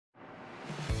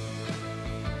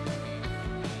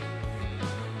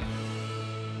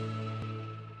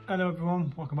Hello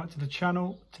everyone, welcome back to the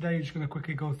channel. Today I'm just going to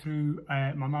quickly go through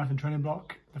my marathon training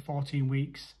block, the 14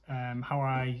 weeks, how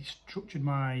I structured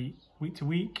my week to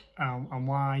week and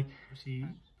why. Obviously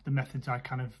the methods I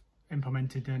kind of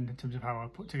implemented in terms of how I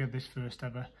put together this first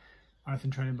ever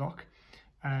marathon training block.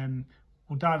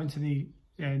 We'll dive into the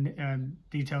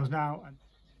details now.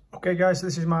 Okay guys, so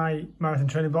this is my marathon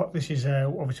training block. This is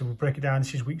obviously we'll break it down.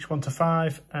 This is weeks 1 to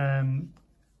 5.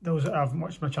 Those that haven't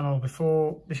watched my channel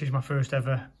before, this is my first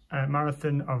ever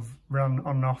marathon. I've run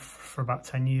on and off for about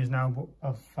 10 years now, but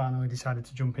I've finally decided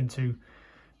to jump into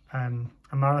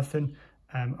a marathon.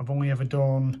 I've only ever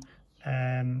done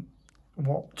two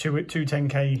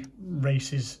 10k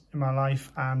races in my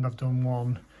life, and I've done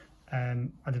one.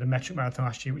 I did a metric marathon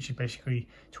last year, which is basically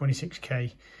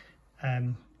 26k,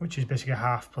 which is basically a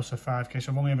half plus a 5k.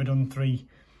 So I've only ever done 3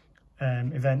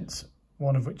 events,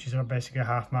 one of which is basically a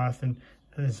half marathon.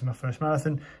 This is my first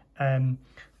marathon.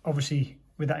 Obviously,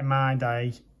 with that in mind,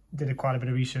 I did quite a bit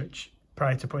of research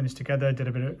prior to putting this together. Did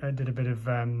a bit of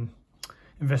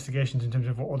investigations in terms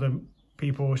of what other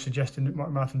people were suggesting what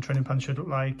a marathon training plan should look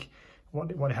like,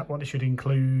 what it should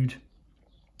include,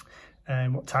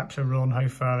 what types of run, how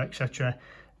far, etc.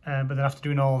 But then after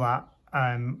doing all that,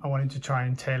 I wanted to try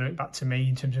and tailor it back to me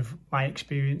in terms of my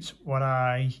experience, what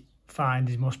I find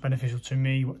is most beneficial to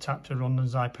me, what types of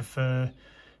runners I prefer.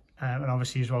 And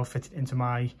obviously as well fit it into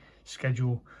my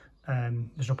schedule.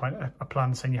 There's no point a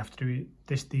plan saying you have to do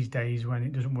it these days when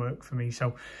it doesn't work for me.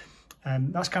 So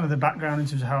that's kind of the background in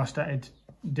terms of how I started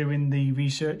doing the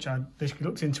research. I basically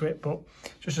looked into it, but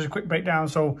just as a quick breakdown.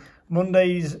 So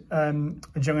Mondays are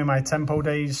generally my tempo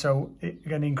days. So it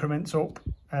again increments up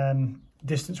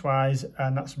distance wise,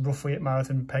 and that's roughly at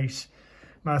marathon pace,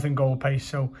 marathon goal pace.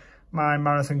 So my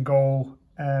marathon goal,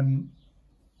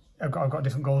 I've got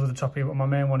different goals at the top here, but my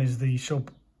main one is the sub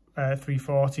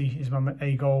 340 is my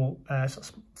A goal, so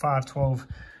that's 5:12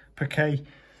 per K.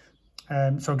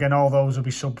 So again, all those will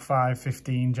be sub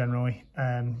 5:15 generally.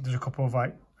 There's a couple of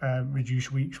like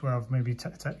reduced weeks where I've maybe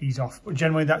to ease off, but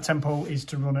generally that tempo is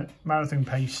to run at marathon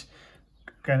pace.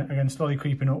 Again, slowly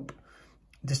creeping up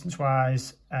distance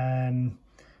wise,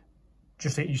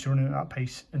 just get used to running at that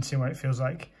pace and see what it feels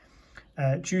like.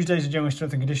 Tuesdays are generally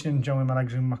strength and conditioning, generally my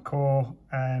legs and my core,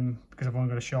 because I've only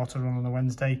got a shorter run on the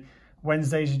Wednesday.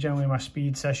 Wednesdays are generally my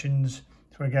speed sessions.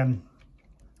 So again,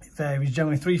 it varies,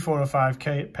 generally 3, 4 or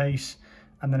 5k at pace,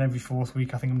 and then every 4th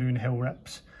week I think I'm doing hill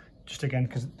reps. Just again,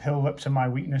 because hill reps are my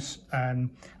weakness. I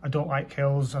don't like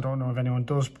hills. I don't know if anyone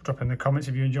does. Drop in the comments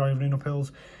if you enjoy running up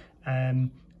hills. I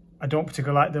don't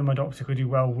particularly like them. I don't particularly do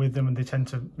well with them, and they tend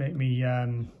to make me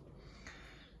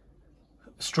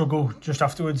struggle just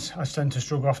afterwards. I tend to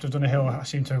struggle after I've done a hill. I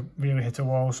seem to really hit a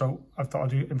wall, so I thought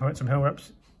I'd implement some hill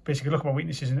reps, basically look at my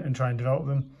weaknesses and try and develop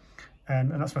them.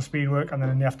 And that's my speed work. And then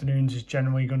in the afternoons is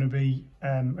generally going to be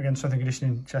again strength and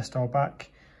conditioning, chest or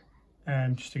back,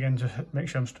 just again to make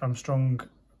sure I'm strong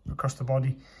across the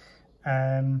body.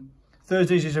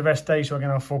 Thursdays is a rest day, so again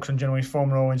I'll focus on generally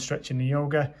foam rolling, stretching and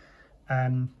yoga.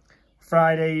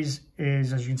 Fridays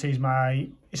is, as you can see,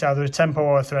 it's either a tempo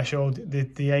or a threshold.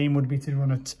 The aim would be to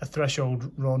run a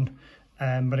threshold run,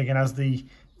 but again, as the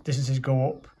distances go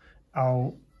up,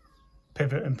 I'll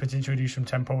pivot and potentially do some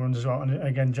tempo runs as well. And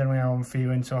again, generally how I'm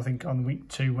feeling. So I think on week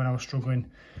 2, when I was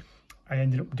struggling, I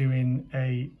ended up doing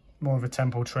more of a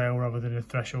tempo trail rather than a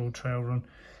threshold trail run.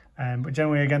 But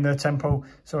generally, again, the tempo.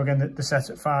 So again, the set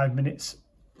at 5 minutes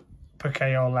per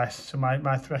K or less. So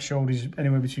my threshold is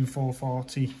anywhere between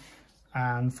 440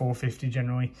 and 450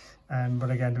 generally, but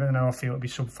again, depending on how I feel, it'll be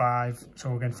sub 5,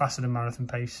 so again faster than marathon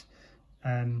pace.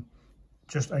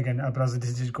 Just again, but as the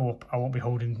distances go up, I won't be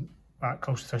holding that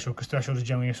close to threshold, because threshold is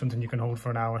generally something you can hold for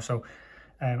an hour. So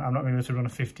I'm not going to be able to run a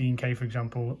 15k for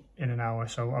example in an hour,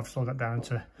 so I've slowed that down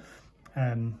to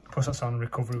plus that's on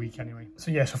recovery week anyway.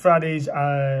 So yeah, so Fridays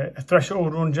a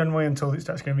threshold run generally until it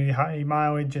starts getting really high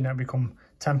mileage, and that'll become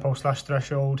tempo /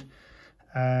 threshold.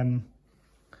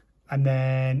 And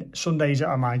then Sundays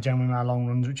are generally my long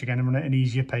runs, which again I run at an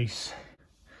easier pace.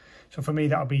 So for me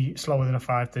that'll be slower than a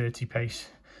 5:30 pace,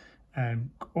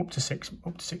 up to 6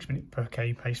 minutes per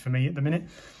K pace for me at the minute.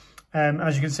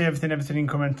 As you can see, everything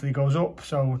incrementally goes up.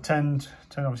 So 10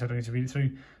 obviously I don't need to read it through.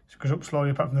 So it goes up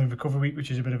slowly apart from the recovery week,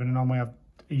 which is a bit of an anomaly. I've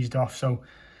eased off. So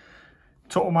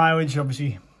total mileage,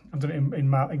 obviously I've done it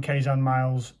in Ks and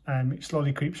miles. It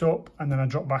slowly creeps up, and then I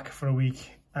drop back for a week.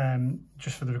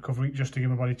 Just for the recovery, just to give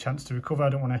my body a chance to recover. I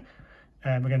don't want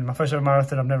to, again, my first ever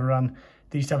marathon, I've never run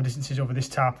these type of distances over this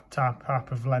type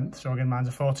of length. So again, mine's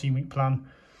a 14-week plan.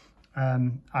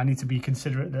 I need to be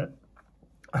considerate that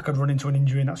I could run into an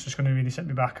injury and that's just going to really set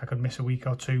me back. I could miss a week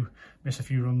or two, miss a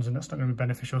few runs, and that's not going to be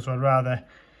beneficial. So I'd rather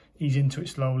ease into it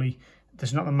slowly.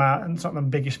 It's not the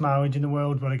biggest mileage in the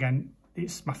world, but again,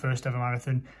 it's my first ever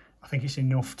marathon. I think it's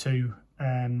enough to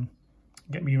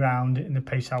get me round in the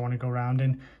pace I want to go round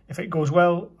in. If it goes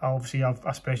well, I obviously have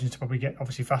aspirations to probably get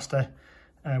obviously faster.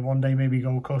 One day maybe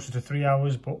go closer to 3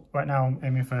 hours, but right now I'm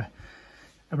aiming for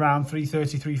around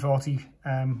 3:30,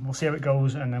 3:40. We'll see how it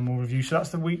goes, and then we'll review. So that's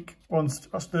the week one.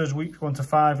 That's Thursday, week 1 to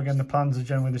 5. Again, the plans are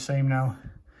generally the same now.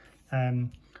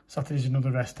 Saturday's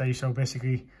another rest day, so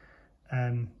basically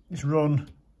it's run,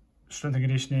 strength and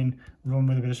conditioning, run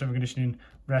with a bit of strength and conditioning,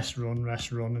 rest, run,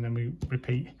 and then we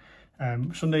repeat.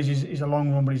 Sundays is a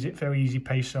long run, but it's a fairly easy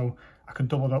pace, so I can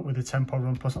double that with a tempo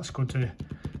run. Plus, that's good to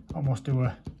almost do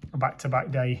a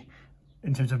back-to-back day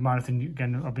in terms of marathon.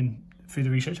 Again, I've been through the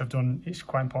research I've done. It's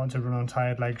quite important to run on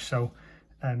tired legs, so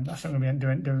that's not going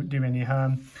to be doing any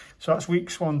harm. So that's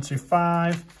weeks 1 to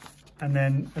 5, and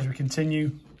then as we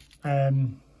continue,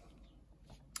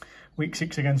 week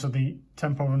 6 again. So the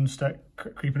tempo runs start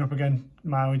creeping up again,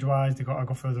 mileage wise. I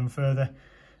go further and further.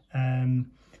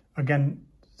 Again,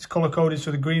 it's colour coded,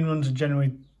 so the green runs are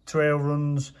generally trail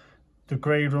runs. The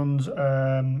grey runs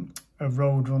are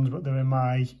road runs, but they're in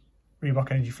my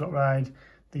Reebok Energy Float Ride.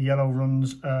 The yellow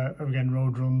runs are again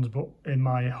road runs, but in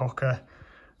my Hoka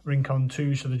Rincon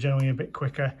 2, so they're generally a bit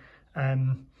quicker.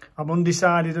 I'm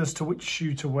undecided as to which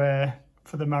shoe to wear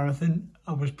for the marathon.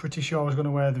 I was pretty sure I was going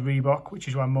to wear the Reebok, which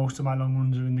is why most of my long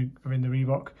runs are in the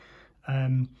Reebok.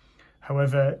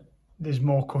 However, there's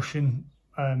more cushion,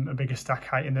 a bigger stack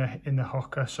height in the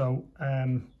Hoka, so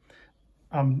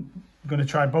I'm going to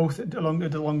try both along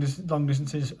the long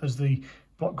distances as the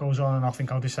block goes on, and I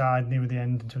think I'll decide near the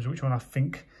end in terms of which one I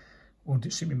think will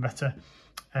suit me better,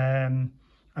 and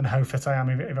how fit I am.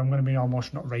 If I'm going to be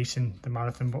almost not racing the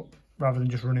marathon, but rather than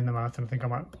just running the marathon, I think I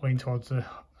might lean towards the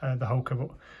Hoka, but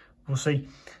we'll see.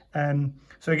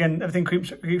 So again, everything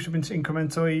creeps up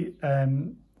incrementally.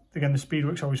 Again, the speed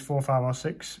works always 4, 5 or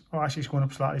 6. Well, actually it's going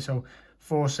up slightly, so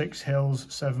 4, 6 hills,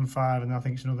 7, 5, and I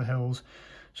think it's another hills.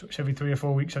 So it's every 3 or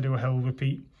 4 weeks I do a hill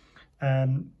repeat.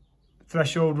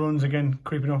 Threshold runs, again,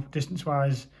 creeping up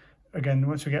distance-wise. Again,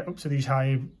 once we get up to these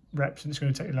high reps, and it's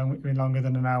going to take longer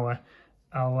than an hour,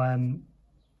 I'll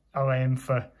aim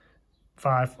for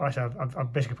 5. Actually,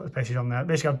 I've basically put the paces on there.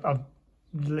 Basically, I've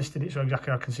listed it so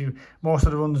exactly I can see most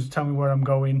of the runs tell me where I'm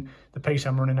going, the pace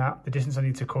I'm running at, the distance I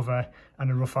need to cover,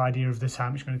 and a rough idea of the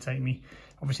time it's going to take me.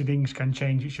 Obviously, things can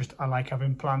change. It's just I like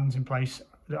having plans in place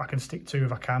that I can stick to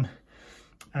if I can.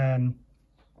 And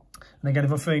again,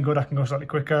 if I'm feeling good, I can go slightly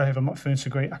quicker. If I'm not feeling so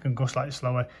great, I can go slightly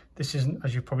slower. This isn't,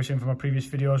 as you've probably seen from my previous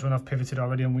videos when I've pivoted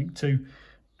already on week 2.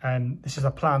 This is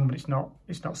a plan, but it's not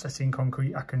set in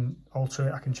concrete. I can alter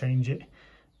it, I can change it.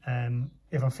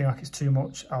 If I feel like it's too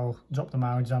much, I'll drop the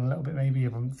mileage down a little bit maybe.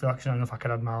 If I feel like it's not enough, I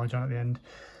could add mileage on at the end.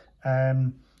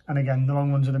 And again, the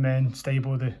long ones are the main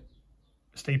staple of the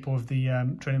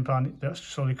training plan. That's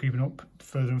slowly creeping up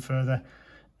further and further.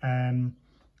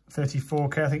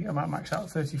 34k, I think I might max out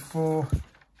 34.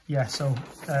 Yeah, so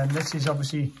this is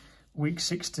obviously week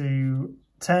 6 to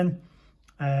 10.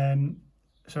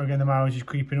 So again, the mileage is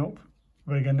creeping up,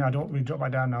 but again, I don't really drop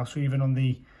back down now. So even on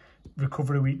the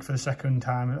recovery week for the second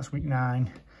time, that's week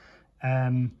 9,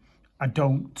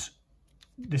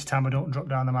 this time I don't drop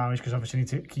down the mileage, because obviously I need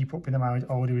to keep up with the mileage.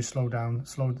 All I do is slow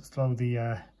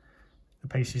the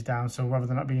paces down. So rather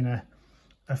than that being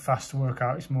a fast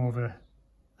workout, it's more of a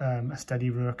steady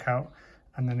workout.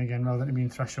 And then again, rather than it being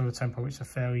threshold tempo, it's a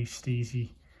fairly steezy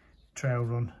trail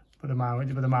run, but the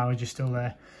mileage is still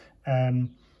there.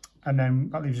 And then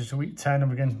that leaves us to week 10,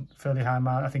 and again, fairly high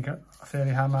mileage. I think I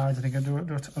do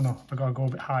it. Oh no, I gotta go a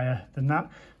bit higher than that.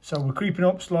 So we're creeping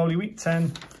up slowly, week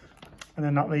 10, and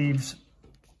then that leaves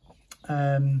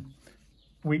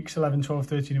weeks 11, 12,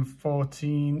 13, and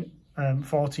 14.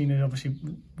 14 is obviously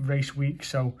race week,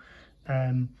 so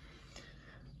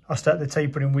I'll start the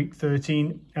taper in week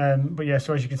 13. But yeah,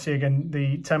 so as you can see, again,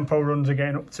 the tempo runs are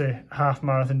getting up to half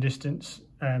marathon distance.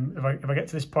 If I get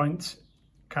to this point,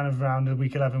 kind of around the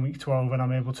week 11, week 12, and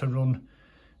I'm able to run,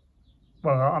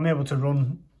 half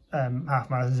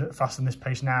marathons faster than this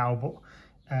pace now, but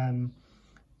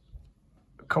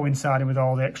coinciding with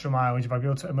all the extra mileage, if I'm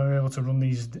able to run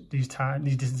these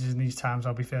distances and these times,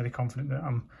 I'll be fairly confident that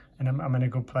I'm in a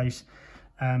good place.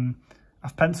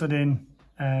 I've penciled in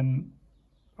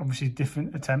obviously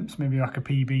different attempts, maybe like a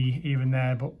PB even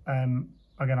there, but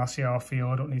again, I'll see how I feel.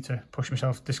 I don't need to push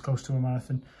myself this close to a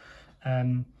marathon.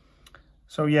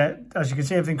 So yeah, as you can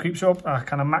see, everything creeps up. I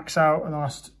kind of max out in the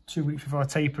last 2 weeks before I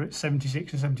taper at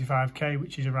 76 and 75k,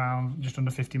 which is around just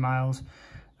under 50 miles.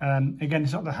 Again,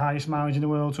 it's not the highest mileage in the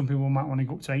world. Some people might want to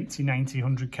go up to 80, 90,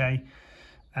 100k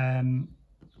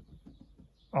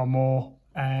or more.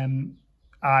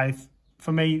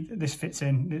 For me, this fits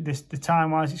in. The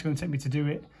time-wise it's going to take me to do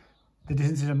it, the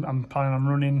distances I'm planning on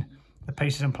running, the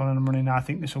paces I'm planning on running, I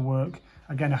think this will work.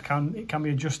 Again, it can be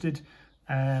adjusted.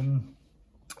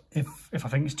 If I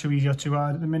think it's too easy or too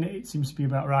hard at the minute, it seems to be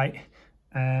about right.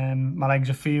 My legs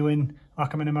are feeling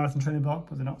like I'm in a marathon training block,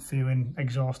 but they're not feeling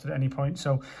exhausted at any point.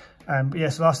 So, but yeah,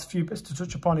 so the last few bits to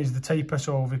touch upon is the taper.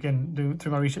 So again,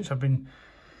 through my research, I've been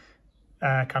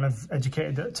kind of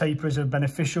educated that tapers are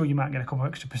beneficial. You might get a couple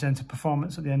extra % of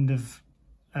performance at the end of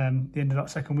that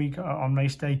second week on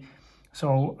race day.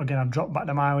 So again, I've dropped back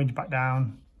the mileage back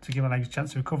down to give my legs a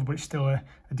chance to recover, but it's still a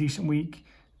decent week.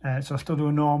 So I still do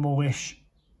a normal-ish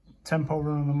tempo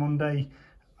run on the Monday.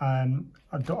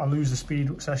 I lose the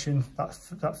speed session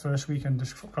that first week and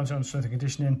just concentrate on strength and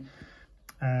conditioning.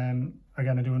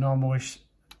 Again, I do a normal-ish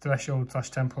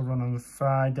threshold/tempo run on the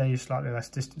Friday, slightly less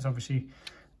distance obviously,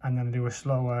 and then I do a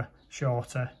slower,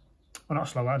 shorter, well not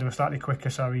slower, I do a slightly quicker,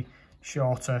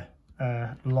 shorter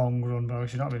long run, but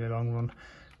obviously not really a long run,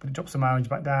 but it drops the mileage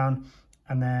back down.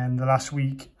 And then the last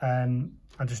week,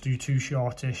 I just do 2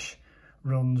 shortish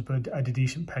runs, but at a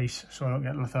decent pace, so I don't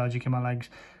get lethargic in my legs.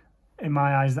 In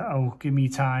my eyes, that'll give me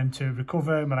time to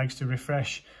recover, my legs to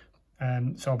refresh.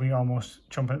 So I'll be almost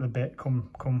chomping at the bit come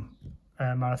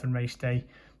marathon race day,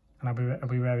 and I'll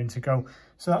be raring to go.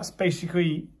 So that's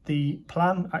basically the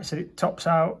plan. Like I said, it tops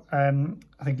out. I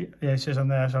think it says on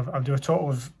there. So I'll do a total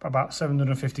of about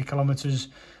 750 kilometers,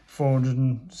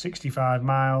 465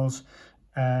 miles,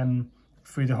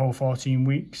 through the whole 14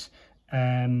 weeks,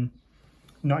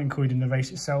 not including the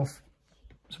race itself.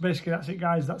 So basically, that's it,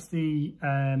 guys. That's the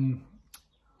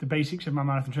basics of my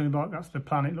marathon training block. That's the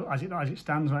plan as it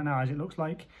stands right now, as it looks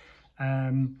like.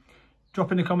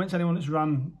 Drop in the comments anyone that's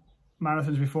run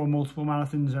marathons before, multiple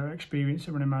marathons, or experienced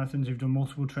at running marathons, who've done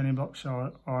multiple training blocks,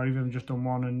 or even just done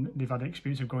one and they've had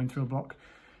experience of going through a block.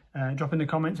 Drop in the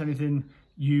comments anything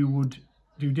you would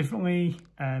do differently,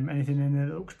 anything in there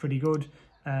that looks pretty good.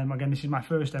 Again, this is my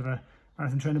first ever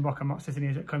marathon training block. I'm not sitting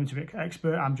here claiming to be an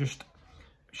expert. I'm just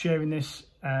sharing this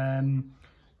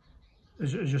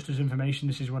just as information.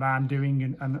 This is what I'm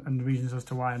doing and the reasons as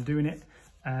to why I'm doing it.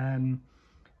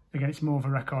 Again, it's more of a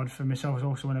record for myself.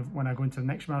 Also, when I go into the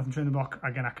next marathon training block,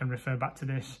 again, I can refer back to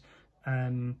this,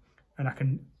 and I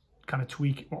can kind of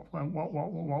tweak what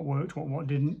worked, what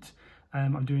didn't.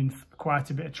 I'm doing quite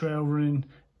a bit of trail running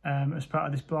as part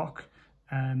of this block.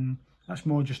 That's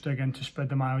more just, again, to spread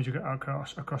the mileage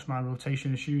across my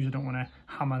rotation of shoes. I don't want to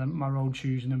hammer my road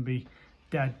shoes and then be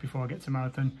dead before I get to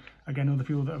marathon. Again, other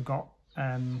people that have got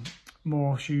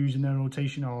more shoes in their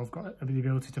rotation, or have got the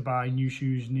ability to buy new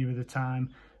shoes nearer the time,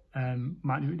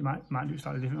 might do it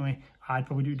slightly differently. I'd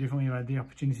probably do it differently if I had the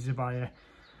opportunity to buy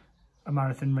a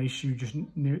marathon race shoe just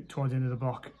towards the end of the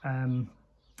block.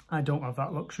 I don't have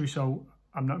that luxury, so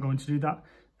I'm not going to do that.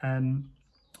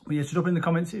 But yeah, so drop in the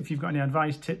comments if you've got any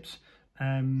advice, tips.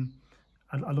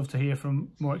 I'd love to hear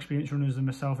from more experienced runners than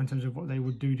myself in terms of what they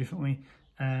would do differently.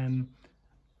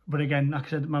 But again, like I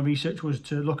said, my research was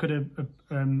to look at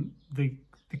the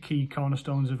key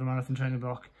cornerstones of a marathon training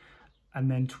block and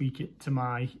then tweak it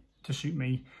to suit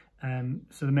me.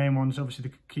 So the main ones, obviously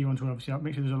the key ones, were obviously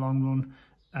make sure there's a long run,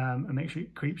 and make sure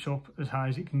it creeps up as high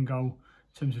as it can go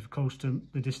in terms of close to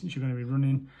the distance you're going to be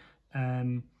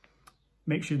running.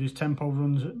 Make sure there's tempo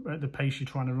runs at the pace you're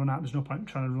trying to run at. There's no point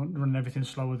trying to run everything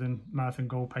slower than marathon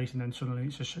goal pace, and then suddenly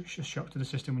it's a shock to the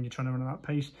system when you're trying to run at that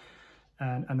pace.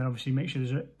 And then obviously make sure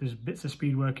there's bits of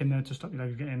speed work in there to stop your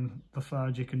legs getting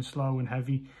lethargic and slow and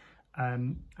heavy.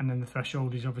 And then the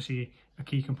threshold is obviously a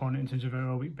key component in terms of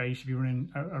aerobic base. If you're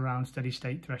running around steady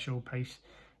state threshold pace,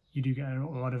 you do get a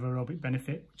lot of aerobic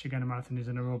benefit, which again, a marathon is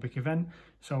an aerobic event.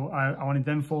 So I wanted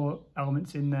them 4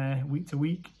 elements in there week to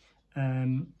week.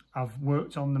 I've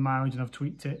worked on the mileage and I've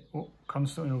tweaked it up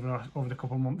constantly over the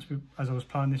couple of months as I was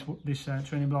planning this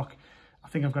training block. I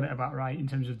think I've got it about right in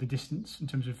terms of the distance, in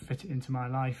terms of fit it into my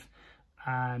life,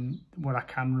 and what I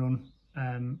can run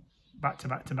back to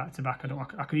back to back to back.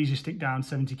 I could easily stick down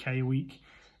 70k a week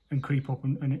and creep up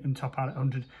and top out at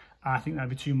 100. I think that'd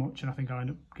be too much, and I think I'll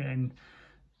end up getting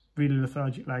really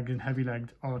lethargic legged and heavy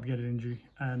legged, or I'd get an injury.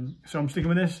 So I'm sticking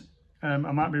with this. I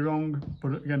might be wrong,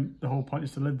 but again, the whole point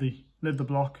is to live the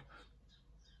block,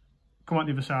 come out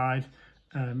the other side,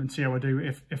 and see how I do.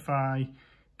 If I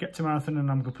get to marathon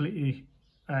and I'm completely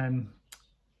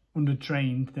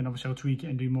under-trained, then obviously I'll tweak it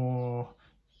and do more,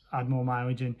 add more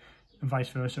mileage in, and vice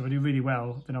versa. If I do really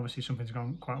well, then obviously something's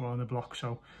gone quite well in the block.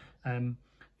 So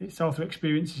it's all through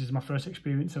experience. This is my first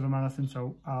experience of a marathon,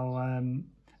 so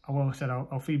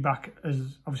I'll feedback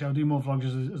as obviously I'll do more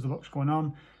vlogs as the block's going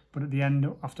on. But at the end,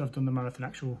 after I've done the marathon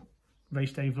actual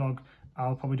race day vlog,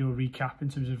 I'll probably do a recap in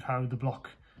terms of how the block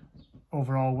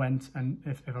overall went and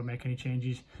if I make any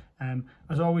changes.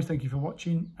 As always, thank you for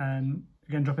watching.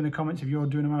 Again, drop in the comments if you're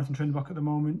doing a marathon training block at the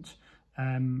moment.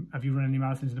 Have you run any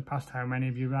marathons in the past? How many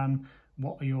have you ran?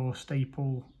 What are your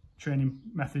staple training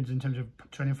methods in terms of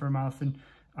training for a marathon?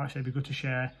 Actually, it'd be good to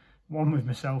share one with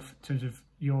myself in terms of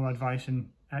your advice and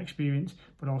experience,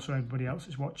 but also everybody else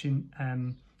that's watching.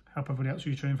 Help everybody else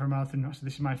who's training for a marathon. Actually,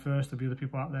 this is my first. There'll be other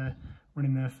people out there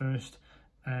running their first.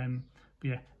 But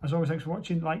yeah, as always, thanks for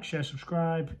watching. Like, share,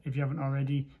 subscribe if you haven't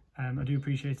already. I do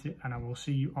appreciate it, and I will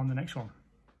see you on the next one.